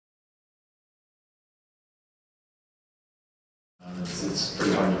it's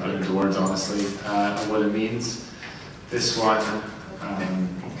pretty hard to put into words, honestly, what it means. This one,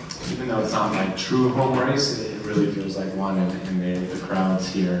 even though it's not my true home race, it really feels like one, and the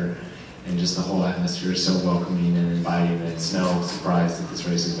crowds here and just the whole atmosphere is so welcoming and inviting. It's no surprise that this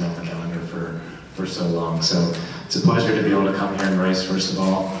race has been on the calendar for so long. So it's a pleasure to be able to come here and race, first of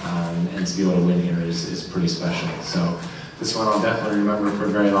all, and to be able to win here is pretty special. So this one I'll definitely remember for a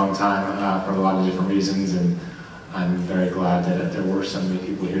very long time for a lot of different reasons, and I'm very glad that there were so many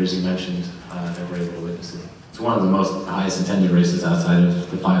people here, as you mentioned, that were able to witness it. It's one of the most highest attended races outside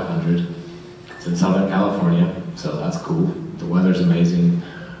of the 500. It's in Southern California, so that's cool. The weather's amazing.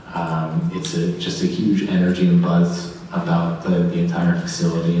 It's just a huge energy and buzz about the entire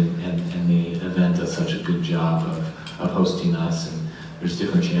facility, and the event does such a good job of hosting us. And there's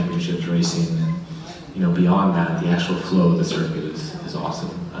different championships racing, and beyond that, the actual flow of the circuit is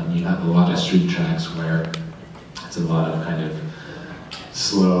awesome. You have a lot of street tracks where it's a lot of kind of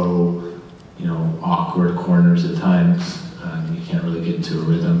slow, awkward corners at times. You can't really get into a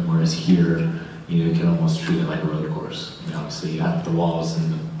rhythm, whereas here, you can almost treat it like a road course. Obviously, you have the walls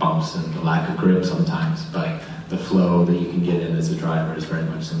and the bumps and the lack of grip sometimes, but the flow that you can get in as a driver is very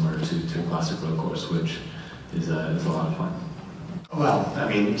much similar to a classic road course, which is a lot of fun. Well, I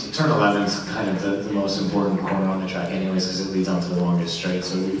mean, turn 11 is kind of the most important corner on the track anyways, because it leads onto the longest straight,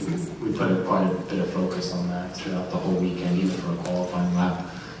 so we put quite a bit of focus on that throughout the whole weekend, even for a qualifying lap,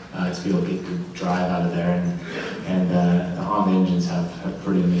 to be able to get good drive out of there. And the Honda engines have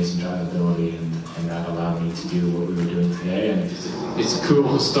pretty amazing drivability, and that allowed me to do what we were doing today. And it's a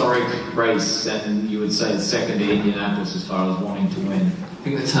cool, historic race, and you would say the second to Indianapolis as far as wanting to win. I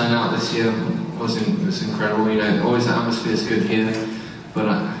think the turnout this year was incredible. Always the atmosphere is good here, but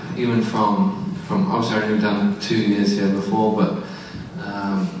even from obviously I only done 2 years here before, but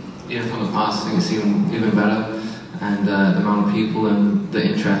even from the past, I think it's even better. And the amount of people and the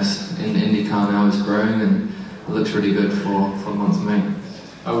interest in IndyCar now is growing, and it looks really good for the month of May.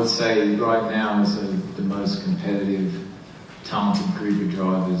 I would say right now is the most competitive, talented group of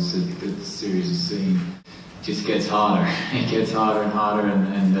drivers that the series has seen. It just gets harder. It gets harder and harder,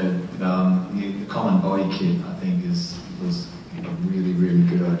 and the common body kit, I think, was a really, really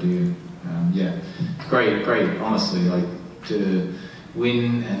good idea. Yeah, great, honestly, to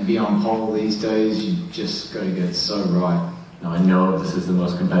win and be on pole these days, you just got to get it so right. I know this is the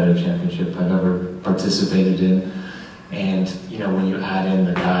most competitive championship I've ever participated in, and when you add in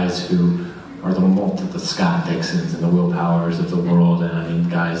the guys who are the Scott Dixons and the Will Powers of the world, and I mean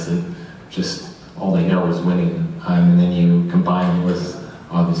guys that just all they know is winning, and then you combine it with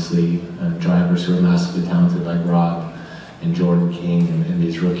obviously drivers who are massively talented like Rob and Jordan King, and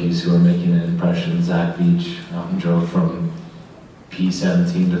these rookies who are making an impression. Zach Veach drove from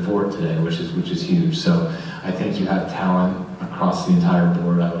P17 to Ford today, which is huge. So I think you have talent across the entire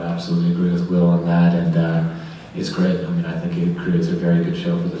board. I would absolutely agree with Will on that, and it's great. I mean, I think it creates a very good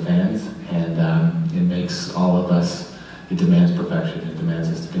show for the fans, and it makes all of us, it demands perfection. It demands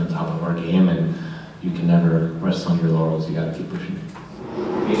us to be on top of our game, and you can never rest on your laurels. You got to keep pushing.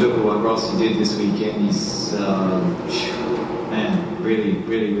 You look at what Rossi did this weekend. He's man,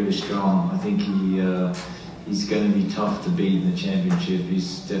 really strong. I think he's going to be tough to beat in the championship.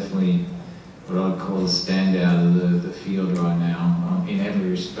 He's definitely what I'd call a standout of the field right now, in every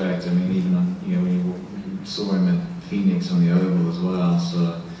respect. I mean, even when you saw him at Phoenix on the oval as well.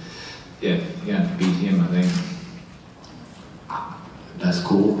 So yeah, you're going to beat him, I think. That's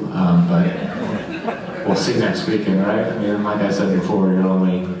cool, but we'll see next weekend, right? I mean, like I said before, you're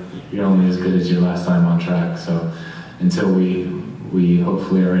only as good as your last time on track. So until we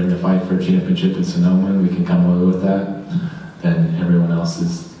hopefully are in the fight for a championship in Sonoma, and we can come away with that, then everyone else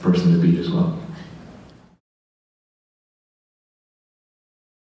is the person to beat as well.